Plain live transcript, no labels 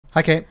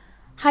Hi, Kate.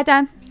 Hi,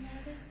 Dan.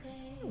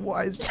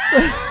 What is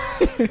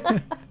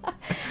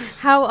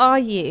How are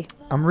you?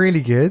 I'm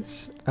really good.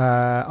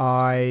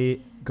 I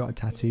got a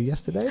tattoo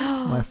yesterday.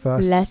 My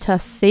first. Let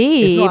us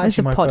see. It's not It's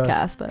a actually my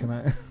podcast, first. but Can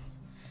I?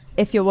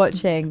 if you're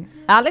watching,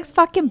 Alex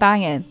fucking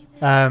banging.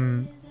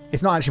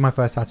 It's not actually my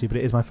first tattoo, but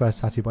it is my first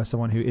tattoo by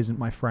someone who isn't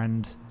my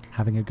friend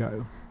having a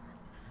go.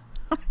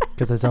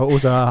 Because there's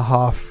also a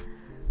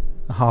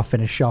half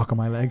finished shark on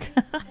my leg.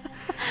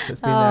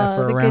 That's been there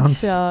for the around good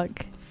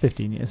shark.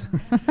 15 years.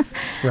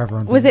 Forever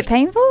unfinished. Was it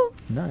painful?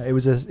 No, it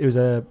was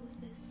a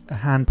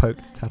hand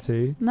poked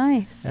tattoo.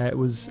 Nice. It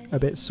was a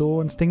bit sore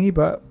and stingy,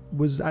 but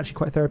was actually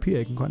quite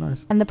therapeutic and quite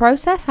nice. And the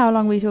process? How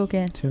long were we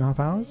talking? 2.5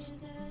 hours.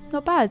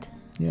 Not bad.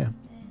 Yeah,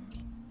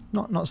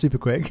 not super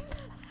quick,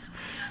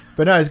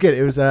 but no, it's good.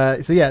 It was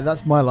so yeah,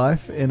 that's my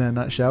life in a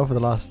nutshell for the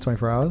last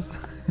 24 hours.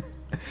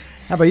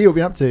 How about you? What have you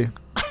been up to?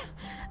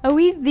 Are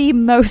we the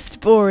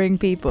most boring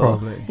people?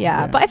 Probably.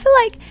 Yeah, but I feel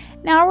like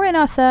now we're in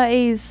our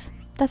 30s.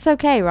 That's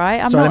okay,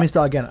 right? Sorry, let me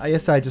start again.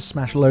 Yesterday I just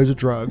smashed loads of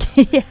drugs.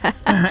 Yeah.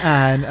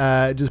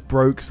 And just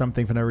broke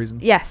something for no reason.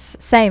 Yes,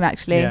 same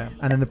actually. Yeah,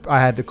 and then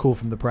I had a call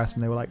from the press,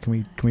 and they were like,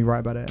 "Can we write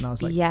about it?" And I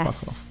was like, yes.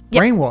 "Fuck off."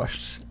 Yep.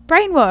 Brainwashed.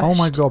 Brainwashed. Oh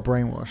my god,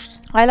 Brainwashed.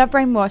 I love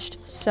Brainwashed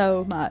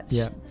so much.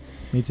 Yeah,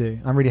 me too.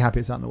 I'm really happy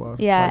it's out in the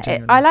world.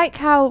 Yeah, I like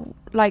how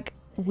like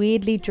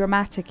weirdly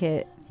dramatic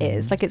it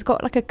is. Like it's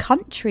got like a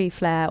country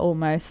flair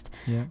almost.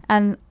 Yeah.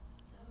 And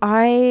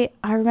I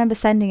remember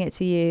sending it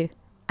to you,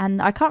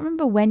 and I can't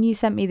remember when you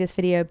sent me this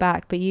video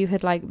back, but you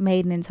had like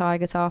made an entire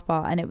guitar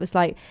part, and it was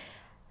like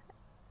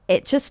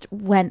it just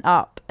went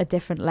up a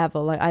different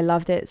level. Like I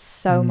loved it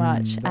so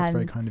much. That's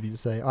very kind of you to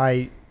say.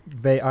 I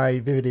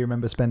vividly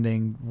remember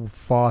spending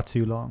far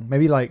too long,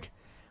 maybe like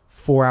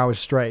 4 hours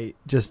straight,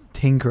 just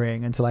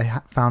tinkering until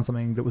I found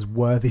something that was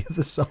worthy of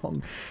the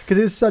song, because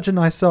it's such a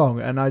nice song,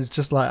 and I was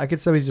just like, I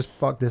could so easily just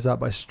fuck this up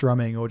by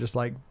strumming or just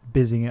like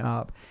busying it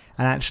up,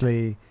 and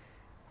actually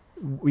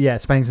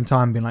spending some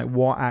time being like,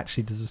 what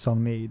actually does the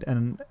song need?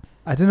 And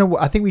I don't know,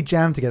 I think we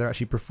jammed together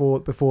actually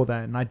before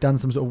then, and I'd done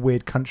some sort of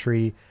weird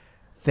country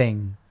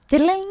thing.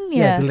 Diddling?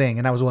 Yeah, diddling,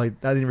 and that was all I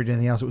didn't really do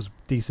anything else that was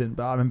decent,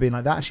 but I remember being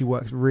like, that actually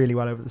works really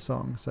well over the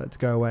song. So to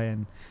go away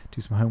and do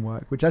some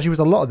homework, which actually was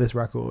a lot of this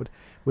record,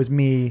 was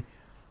me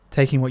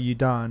taking what you'd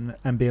done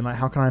and being like,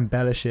 how can I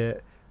embellish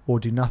it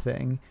or do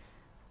nothing?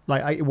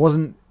 Like it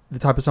wasn't the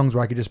type of songs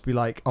where I could just be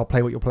like, I'll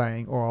play what you're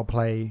playing, or I'll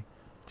play, do you know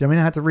what I mean?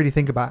 I had to really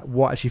think about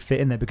what actually fit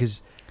in there,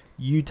 because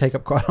you take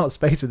up quite a lot of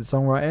space with the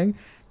songwriting,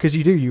 because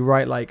you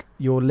write like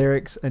your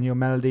lyrics and your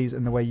melodies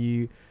and the way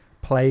you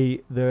play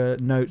the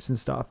notes and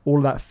stuff, all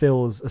of that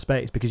fills a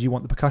space, because you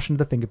want the percussion,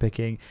 the finger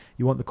picking,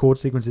 you want the chord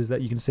sequences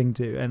that you can sing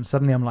to, and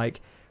suddenly I'm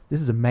like,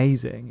 this is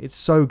amazing, it's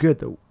so good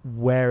that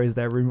where is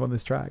there room on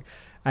this track?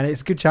 And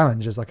it's a good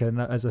challenge as like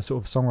as a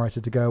sort of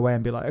songwriter to go away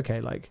and be like,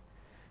 okay, like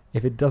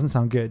if it doesn't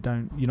sound good,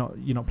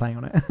 you're not playing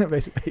on it.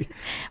 Basically.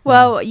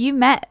 Well, you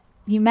met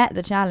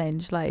the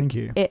challenge. Like, thank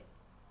you.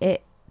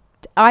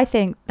 I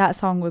think that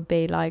song would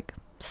be like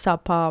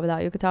subpar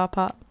without your guitar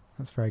part.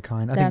 That's very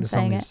kind. I think the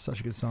song is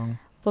such a good song.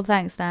 Well,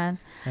 thanks, Dan.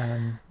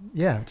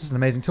 Yeah, just an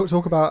amazing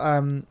talk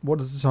about what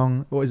is the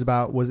song, what is it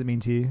about, what does it mean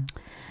to you?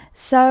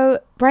 So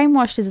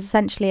Brainwashed is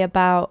essentially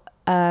about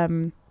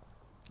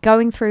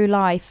going through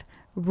life,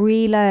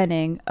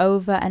 relearning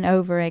over and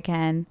over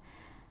again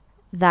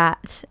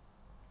that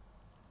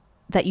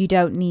you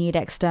don't need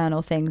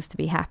external things to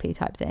be happy,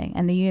 type thing,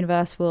 and the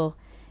universe will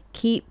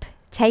keep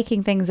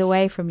taking things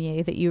away from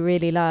you that you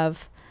really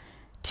love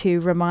to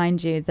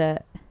remind you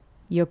that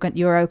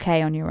you're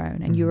okay on your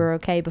own, and you were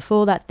okay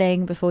before that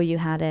thing, before you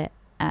had it,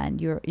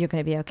 and you're going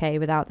to be okay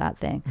without that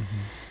thing.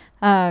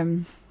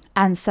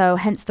 And so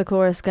hence the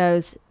chorus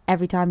goes,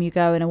 every time you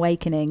go an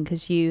awakening,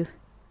 because you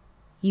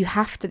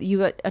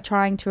are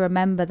trying to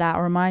remember that,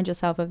 or remind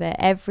yourself of it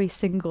every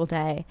single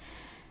day,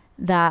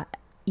 that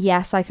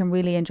yes, I can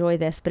really enjoy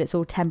this, but it's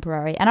all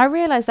temporary. And I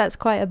realize that's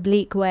quite a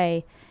bleak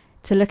way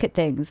to look at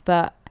things,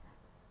 but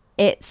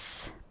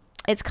it's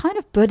kind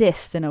of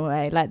Buddhist in a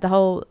way, like the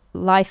whole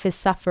life is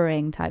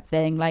suffering type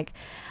thing. Like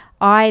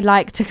I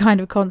like to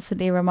kind of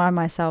constantly remind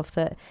myself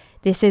that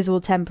this is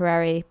all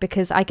temporary,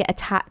 because I get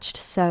attached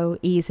so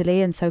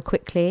easily and so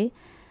quickly,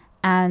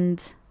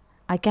 and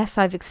I guess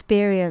I've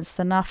experienced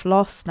enough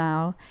loss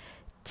now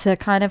to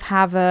kind of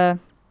have a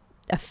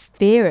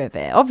fear of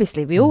it.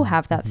 Obviously we all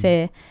have that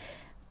fear,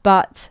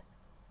 but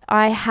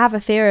I have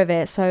a fear of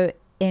it, so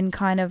in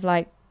kind of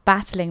like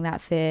battling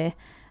that fear,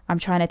 I'm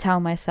trying to tell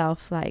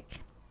myself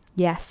like,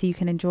 yes, you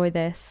can enjoy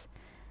this,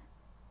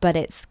 but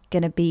it's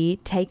going to be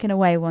taken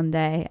away one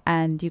day,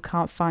 and you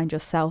can't find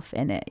yourself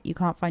in it. You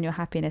can't find your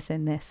happiness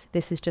in this.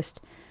 This is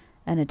just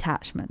an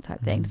attachment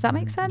type thing. Does that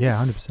make sense?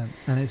 Yeah, 100%.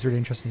 And it's really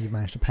interesting you've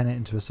managed to pen it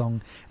into a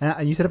song.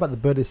 And you said about the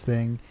Buddhist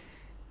thing,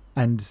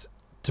 and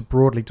to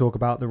broadly talk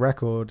about the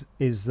record,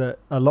 is that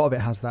a lot of it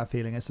has that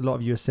feeling. It's a lot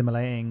of you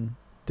assimilating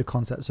the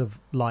concepts of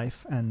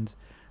life and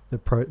the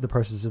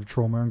process of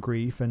trauma and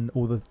grief, and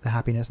all the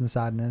happiness and the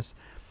sadness,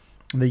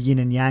 the yin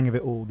and yang of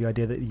it all, the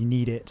idea that you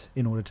need it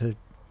in order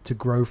to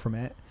grow from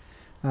it.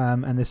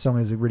 And this song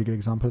is a really good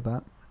example of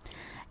that.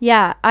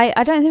 Yeah,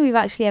 I don't think we've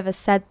actually ever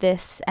said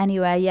this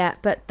anywhere yet,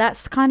 but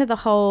that's kind of the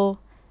whole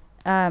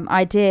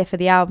idea for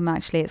the album,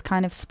 actually. It's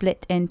kind of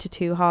split into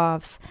two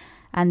halves,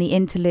 and the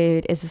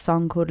interlude is a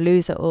song called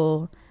Lose It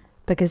All,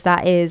 because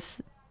that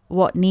is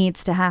what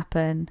needs to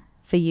happen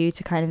for you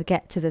to kind of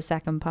get to the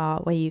second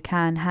part, where you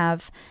can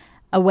have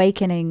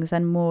awakenings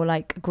and more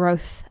like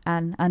growth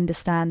and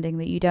understanding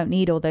that you don't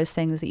need all those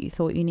things that you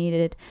thought you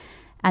needed.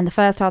 And the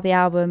first half of the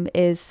album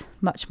is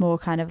much more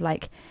kind of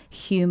like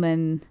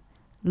human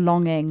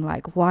longing,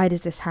 like, why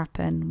does this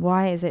happen?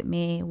 Why is it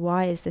me?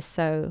 Why is this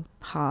so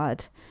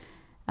hard?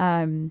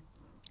 And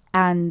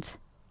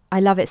I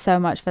love it so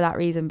much for that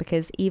reason,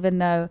 because even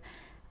though,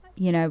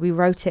 you know, we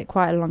wrote it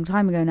quite a long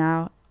time ago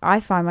now, I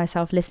find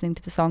myself listening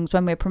to the songs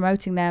when we're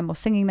promoting them or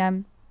singing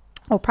them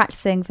or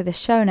practicing for this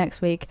show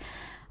next week.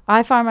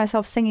 I find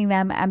myself singing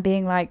them and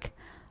being like,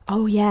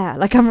 oh yeah,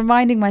 like I'm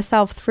reminding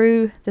myself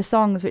through the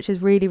songs, which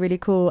is really, really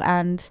cool.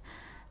 And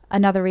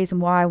another reason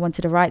why I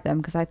wanted to write them,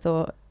 because I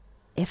thought,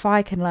 if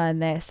I can learn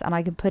this and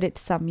I can put it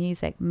to some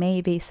music,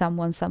 maybe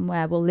someone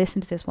somewhere will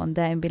listen to this one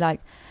day and be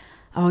like,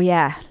 oh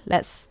yeah,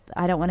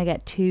 I don't want to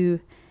get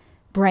too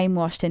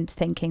brainwashed into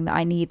thinking that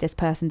I need this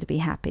person to be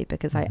happy,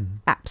 because I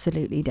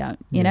absolutely don't,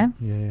 you know?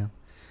 Yeah.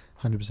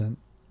 100%.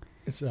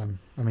 It's, I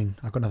mean,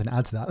 I've got nothing to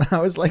add to that.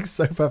 That was like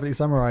so perfectly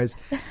summarized.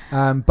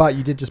 But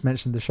you did just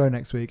mention the show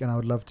next week, and I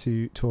would love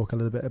to talk a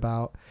little bit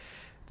about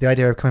the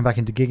idea of coming back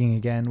into gigging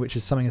again, which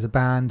is something as a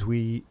band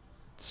we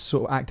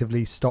sort of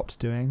actively stopped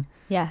doing.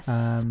 Yes.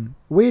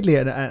 Weirdly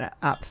at an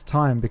apt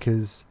time,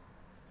 because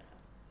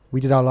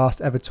we did our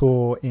last ever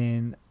tour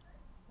in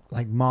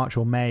like March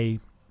or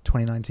May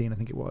 2019, I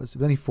think it was. It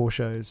was only 4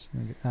 shows.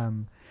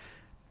 And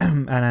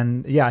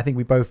then, yeah, I think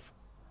we both,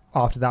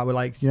 after that, were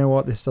like, you know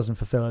what, this doesn't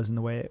fulfill us in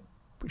the way it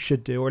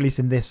should do, or at least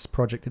in this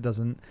project it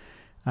doesn't.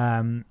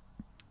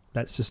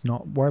 Let's just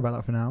not worry about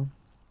that for now.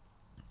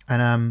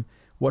 And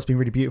what's been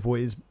really beautiful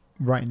is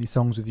writing these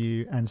songs with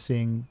you and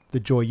seeing the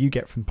joy you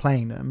get from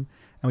playing them,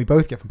 and we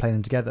both get from playing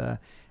them together.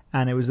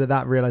 And it was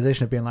that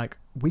realization of being like,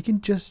 we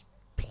can just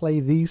play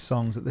these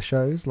songs at the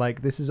shows,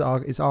 like this is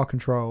it's our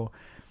control.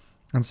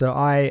 And so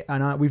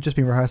we've just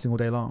been rehearsing all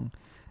day long,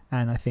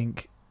 and I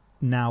think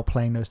now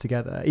playing those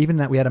together, even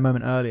that we had a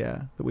moment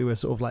earlier that we were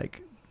sort of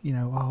like, you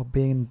know, oh,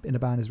 being in a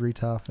band is really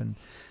tough and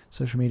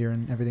social media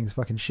and everything's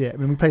fucking shit. I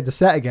mean, we played the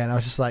set again, I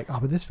was just like, oh,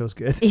 but this feels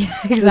good. Yeah,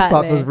 exactly. This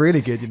part feels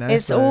really good, you know.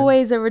 It's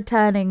always a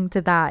returning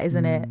to that,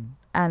 isn't it?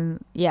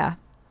 And yeah,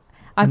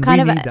 we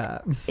need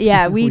that.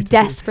 Yeah, we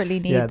desperately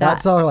need that.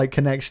 That's our like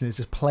connection, is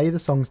just play the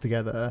songs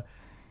together,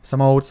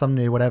 some old, some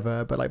new,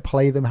 whatever, but like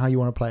play them how you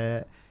want to play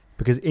it,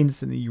 because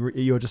instantly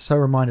you're just so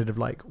reminded of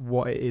like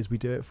what it is we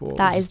do it for.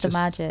 That is the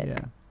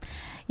magic.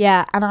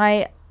 Yeah, and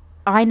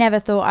I never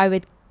thought I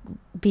would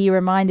be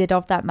reminded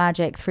of that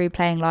magic through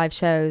playing live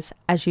shows.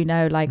 As you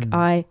know, like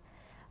I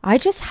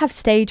just have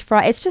stage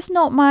fright. It's just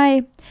not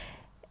my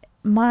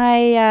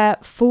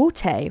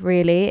forte,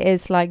 really,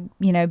 is like,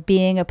 you know,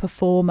 being a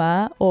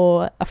performer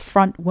or a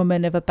front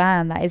woman of a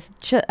band. That is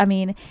just, I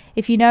mean,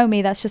 if you know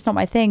me, that's just not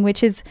my thing,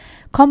 which is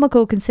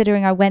comical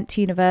considering I went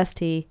to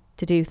university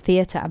to do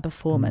theatre and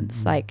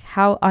performance. Like,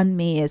 how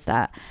un-me is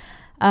that?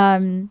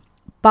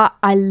 But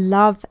I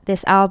love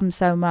this album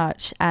so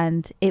much,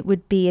 and it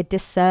would be a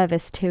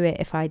disservice to it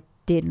if I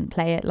didn't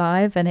play it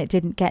live and it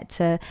didn't get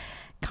to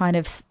kind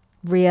of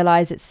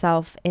realize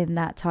itself in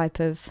that type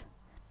of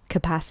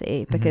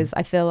capacity, because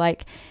I feel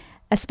like,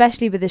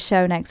 especially with the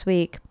show next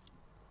week,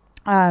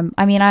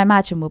 I mean, I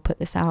imagine we'll put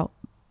this out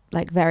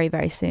like very,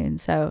 very soon.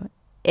 So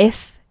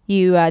if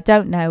you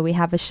don't know, we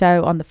have a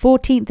show on the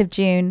 14th of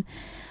June,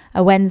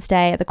 a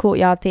Wednesday, at the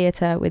Courtyard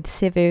Theatre with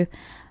Sivu.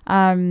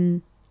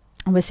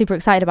 And we're super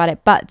excited about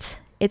it, but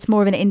it's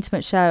more of an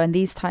intimate show, and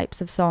these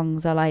types of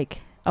songs are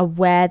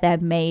where they're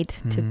made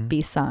to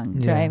be sung.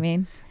 Do you know what I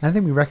mean? And I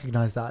think we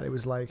recognise that. It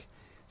was like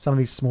some of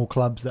these small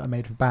clubs that are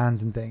made for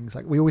bands and things,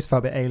 like we always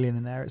felt a bit alien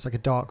in there. It's like a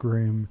dark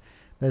room,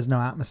 there's no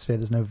atmosphere,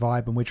 there's no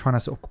vibe, and we're trying to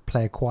sort of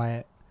play a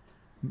quiet,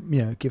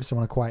 you know, give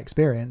someone a quiet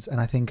experience.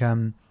 And I think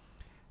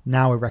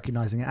now we're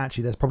recognising that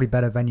actually there's probably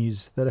better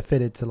venues that are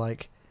fitted to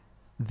like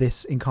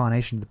this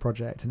incarnation of the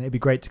project, and it'd be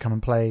great to come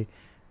and play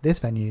this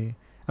venue.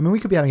 I mean, we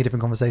could be having a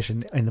different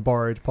conversation in the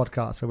Borrowed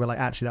podcast where we're like,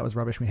 actually, that was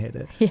rubbish, we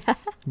hated it. Yeah.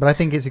 But I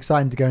think it's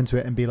exciting to go into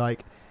it and be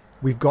like,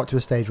 we've got to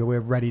a stage where we're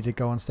ready to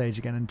go on stage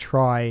again and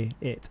try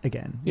it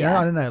again. You know?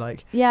 I don't know,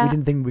 like, we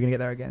didn't think we were going to get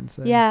there again.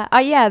 So. Yeah.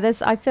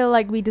 I feel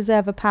like we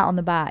deserve a pat on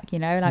the back, you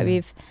know, like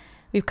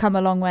we've come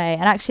a long way.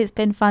 And actually, it's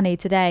been funny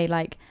today,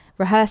 like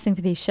rehearsing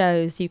for these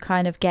shows, you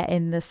kind of get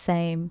in the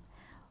same,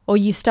 or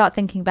you start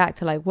thinking back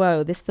to like,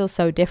 whoa, this feels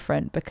so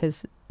different,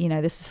 because, you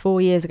know, this was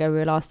 4 years ago we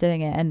were last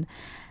doing it, and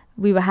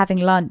we were having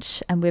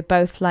lunch and we're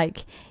both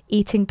like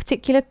eating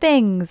particular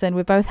things, and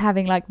we're both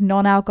having like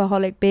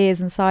non-alcoholic beers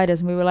and ciders,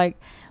 and we were like,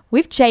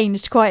 we've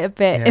changed quite a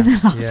bit in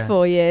the last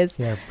 4 years.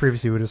 Yeah,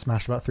 previously we would have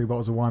smashed about 3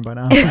 bottles of wine by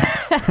now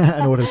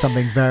and ordered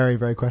something very,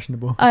 very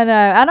questionable. I know,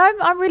 and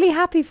I'm really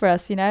happy for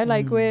us, you know,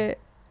 like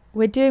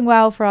we're doing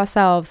well for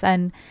ourselves,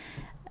 and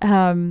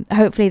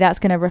hopefully that's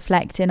going to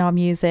reflect in our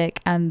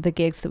music and the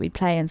gigs that we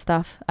play and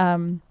stuff.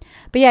 But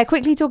yeah,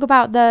 quickly talk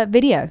about the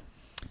video.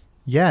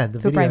 Yeah, the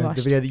video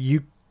Brainwashed. that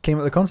you came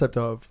up with the concept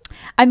of.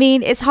 I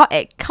mean, it's hard.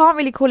 It can't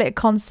really call it a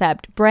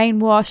concept.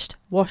 Brainwashed,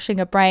 washing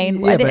a brain.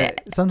 Yeah,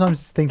 but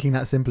sometimes thinking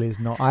that simply is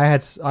not. I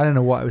don't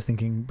know what I was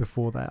thinking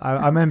before that.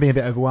 I remember being a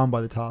bit overwhelmed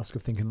by the task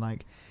of thinking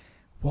like,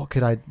 what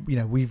could I?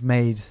 We've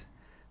made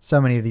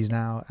so many of these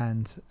now,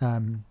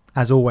 and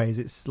as always,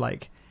 it's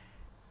like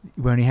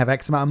we only have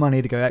X amount of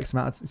money to go X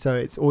amount. So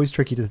it's always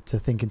tricky to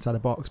think inside a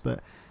box.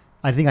 But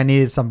I think I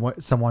needed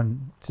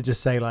someone to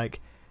just say like,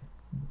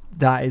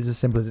 that is as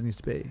simple as it needs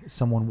to be.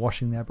 Someone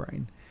washing their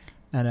brain.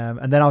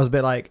 And then I was a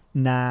bit like,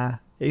 nah,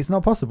 it's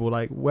not possible.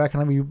 Like, where can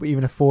I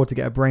even afford to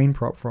get a brain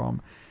prop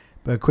from?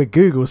 But a quick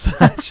Google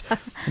search, and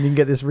you can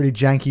get this really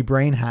janky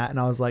brain hat. And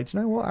I was like,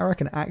 you know what? I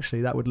reckon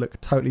actually that would look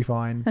totally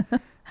fine.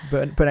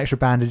 But put an extra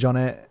bandage on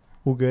it,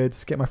 all good.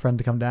 Get my friend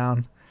to come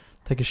down,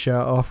 take his shirt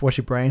off, wash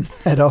your brain,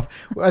 head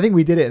off. I think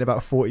we did it in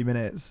about 40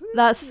 minutes.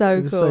 That's so cool.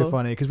 It was so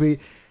funny because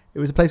it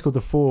was a place called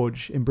The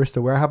Forge in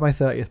Bristol where I had my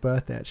 30th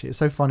birthday, actually. It's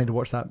so funny to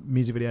watch that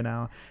music video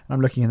now. And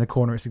I'm looking in the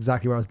corner. It's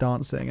exactly where I was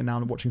dancing. And now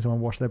I'm watching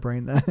someone wash their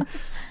brain there.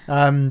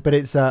 But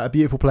it's a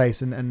beautiful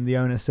place. And the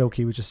owner,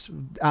 Silky, was just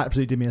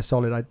absolutely did me a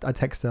solid. I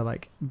texted her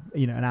like,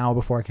 an hour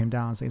before I came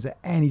down saying, is there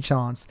any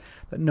chance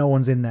that no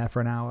one's in there for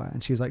an hour?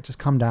 And she was like, just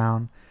come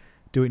down,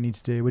 do what you need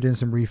to do. We're doing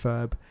some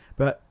refurb.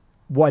 But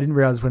what I didn't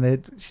realize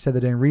when she said they're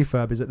doing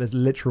refurb is that there's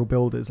literal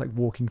builders like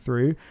walking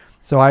through.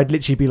 So I'd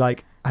literally be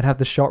like, I'd have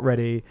the shot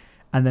ready.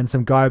 And then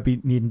some guy would be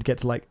needing to get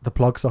to like the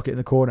plug socket in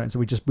the corner. And so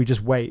we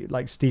just wait.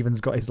 Like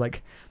Steven's got his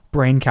like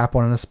brain cap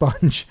on and a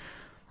sponge.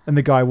 And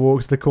the guy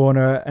walks the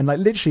corner and like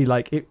literally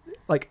like it,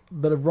 like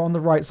on the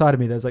right side of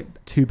me, there's like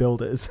two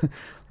builders.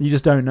 You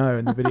just don't know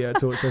in the video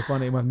at all. It's so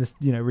funny. We're having this,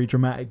 really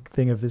dramatic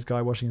thing of this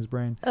guy washing his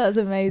brain. That's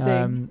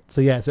amazing.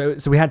 So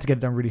we had to get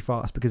it done really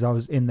fast because I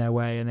was in their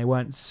way and they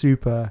weren't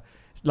super,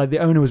 like the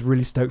owner was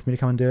really stoked for me to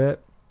come and do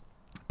it.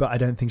 But I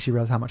don't think she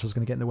realized how much I was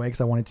going to get in the way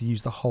because I wanted to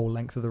use the whole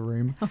length of the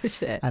room. Oh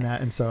shit!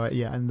 And so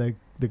and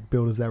the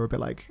builders there were a bit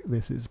like,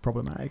 this is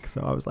problematic.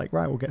 So I was like,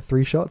 right, we'll get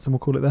 3 shots and we'll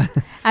call it there.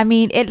 I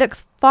mean, it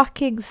looks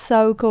fucking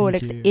so cool.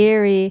 It looks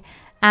eerie,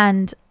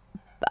 and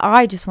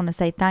I just want to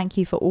say thank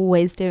you for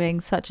always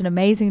doing such an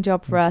amazing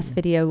job for us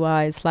video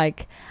wise.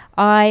 Like,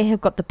 I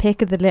have got the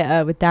pick of the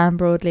litter with Dan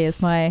Broadley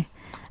as my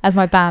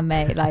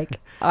bandmate. Like,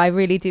 I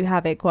really do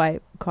have it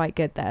quite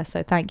good there.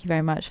 So thank you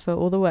very much for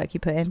all the work you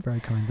put in. It's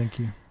very kind, thank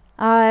you.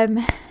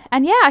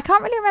 And yeah, I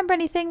can't really remember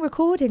anything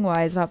recording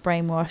wise about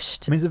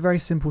Brainwashed. I mean, it's a very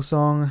simple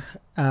song,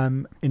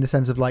 in the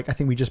sense of like, I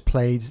think we just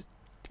played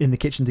in the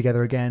kitchen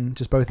together again,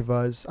 just both of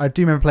us. I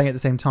do remember playing at the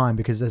same time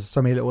because there's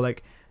so many little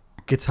like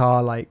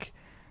guitar like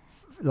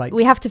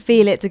we have to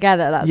feel it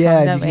together. That's yeah,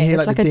 song, don't you can we? hear it's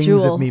like like the a dings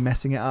jewel of me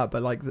messing it up,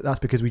 but like that's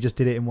because we just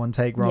did it in one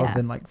take rather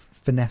than like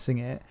finessing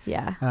it.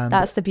 Yeah,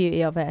 that's the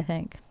beauty of it, I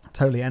think.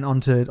 Totally, and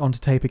onto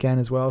tape again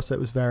as well. So it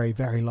was very,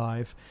 very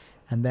live.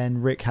 And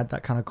then Rick had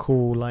that kind of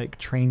cool like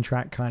train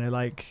track kind of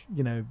like,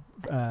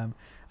 I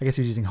guess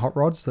he was using hot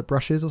rods, the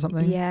brushes or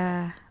something.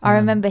 Yeah, I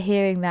remember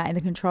hearing that in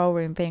the control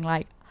room, being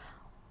like,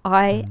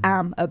 I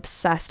am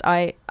obsessed.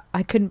 I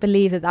couldn't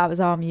believe that was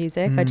our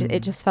music. It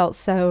just felt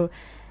so.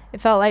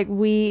 It felt like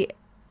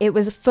it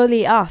was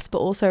fully us, but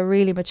also a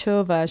really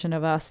mature version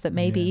of us that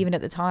maybe even at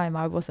the time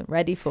I wasn't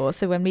ready for.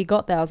 So when we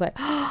got there, I was like,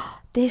 oh,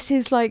 this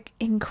is like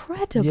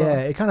incredible.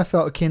 Yeah, it kind of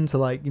felt akin to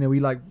like, we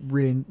like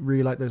really,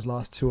 really like those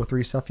last 2 or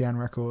 3 Sufjan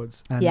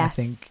records. And I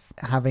think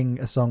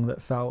having a song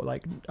that felt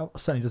like,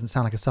 certainly doesn't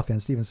sound like a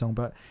Sufjan Stevens song,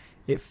 but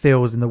it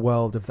feels in the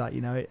world of that,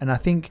 And I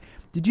think,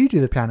 did you do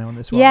the piano on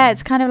this one? Yeah,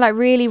 it's kind of like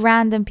really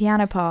random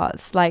piano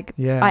parts. Like,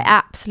 I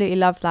absolutely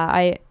love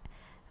that.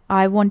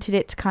 I wanted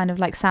it to kind of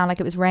like sound like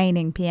it was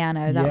raining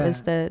piano.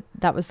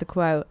 That was the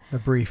quote. A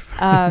brief.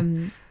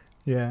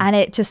 Yeah. And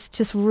it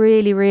just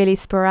really, really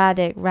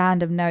sporadic,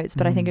 random notes,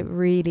 but I think it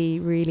really,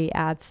 really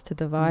adds to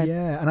the vibe.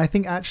 Yeah, and I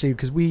think actually,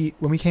 because when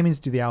we came in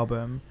to do the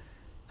album,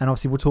 and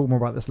obviously we'll talk more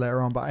about this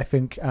later on, but I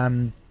think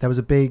there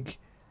was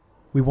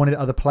we wanted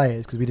other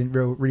players because we didn't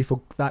really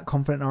feel that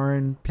confident in our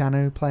own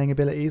piano playing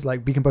abilities.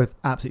 Like, we can both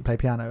absolutely play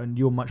piano, and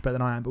you're much better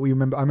than I am, but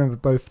I remember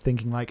both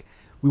thinking like,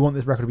 we want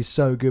this record to be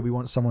so good, we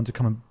want someone to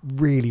come and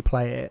really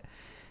play it.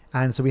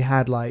 And so we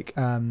had like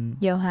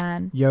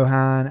Johan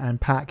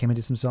and Pat came and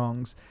did some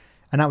songs,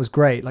 and that was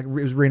great. Like, it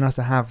was really nice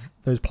to have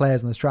those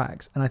players on those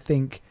tracks. And I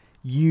think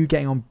you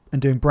getting on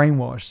and doing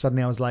Brainwashed,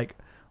 suddenly I was like,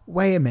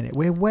 wait a minute,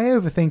 we're way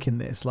overthinking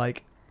this.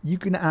 Like, you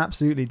can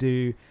absolutely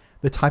do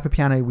the type of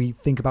piano we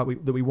think about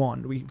that we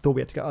want. We thought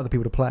we had to get other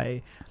people to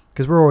play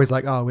because we're always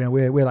like, oh,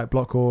 we're like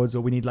block chords, or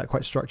we need like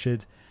quite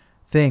structured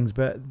things.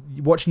 But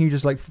watching you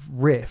just like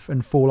riff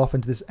and fall off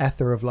into this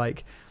ether of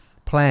like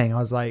playing, I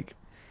was like,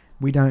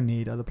 we don't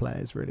need other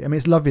players really. I mean,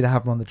 it's lovely to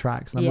have them on the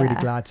tracks, and I'm really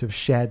glad to have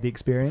shared the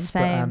experience.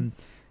 Same.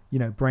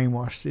 But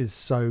Brainwashed is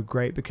so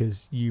great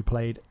because you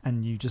played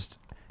and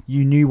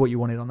you knew what you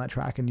wanted on that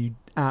track, and you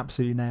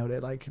absolutely nailed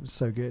it. Like, it was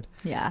so good.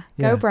 Yeah.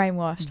 Go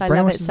Brainwashed. I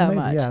love it so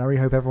much. Yeah, and I really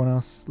hope everyone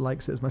else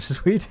likes it as much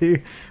as we do.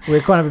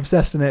 We're kind of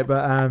obsessed in it,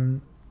 but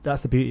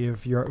that's the beauty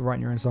of your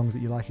writing your own songs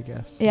that you like, I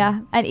guess.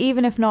 Yeah, and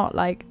even if not,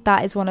 like,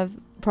 that is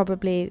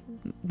probably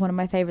one of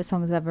my favorite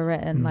songs I've ever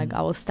written. Like,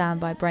 I will stand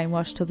by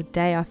Brainwashed till the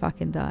day I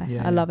fucking die.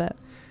 I love it.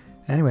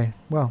 Anyway,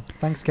 well,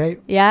 thanks,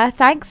 Kate. Yeah,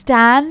 thanks,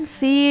 Dan.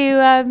 See you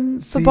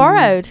for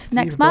Borrowed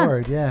next month.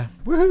 Borrowed, yeah.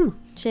 Woohoo!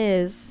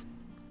 Cheers.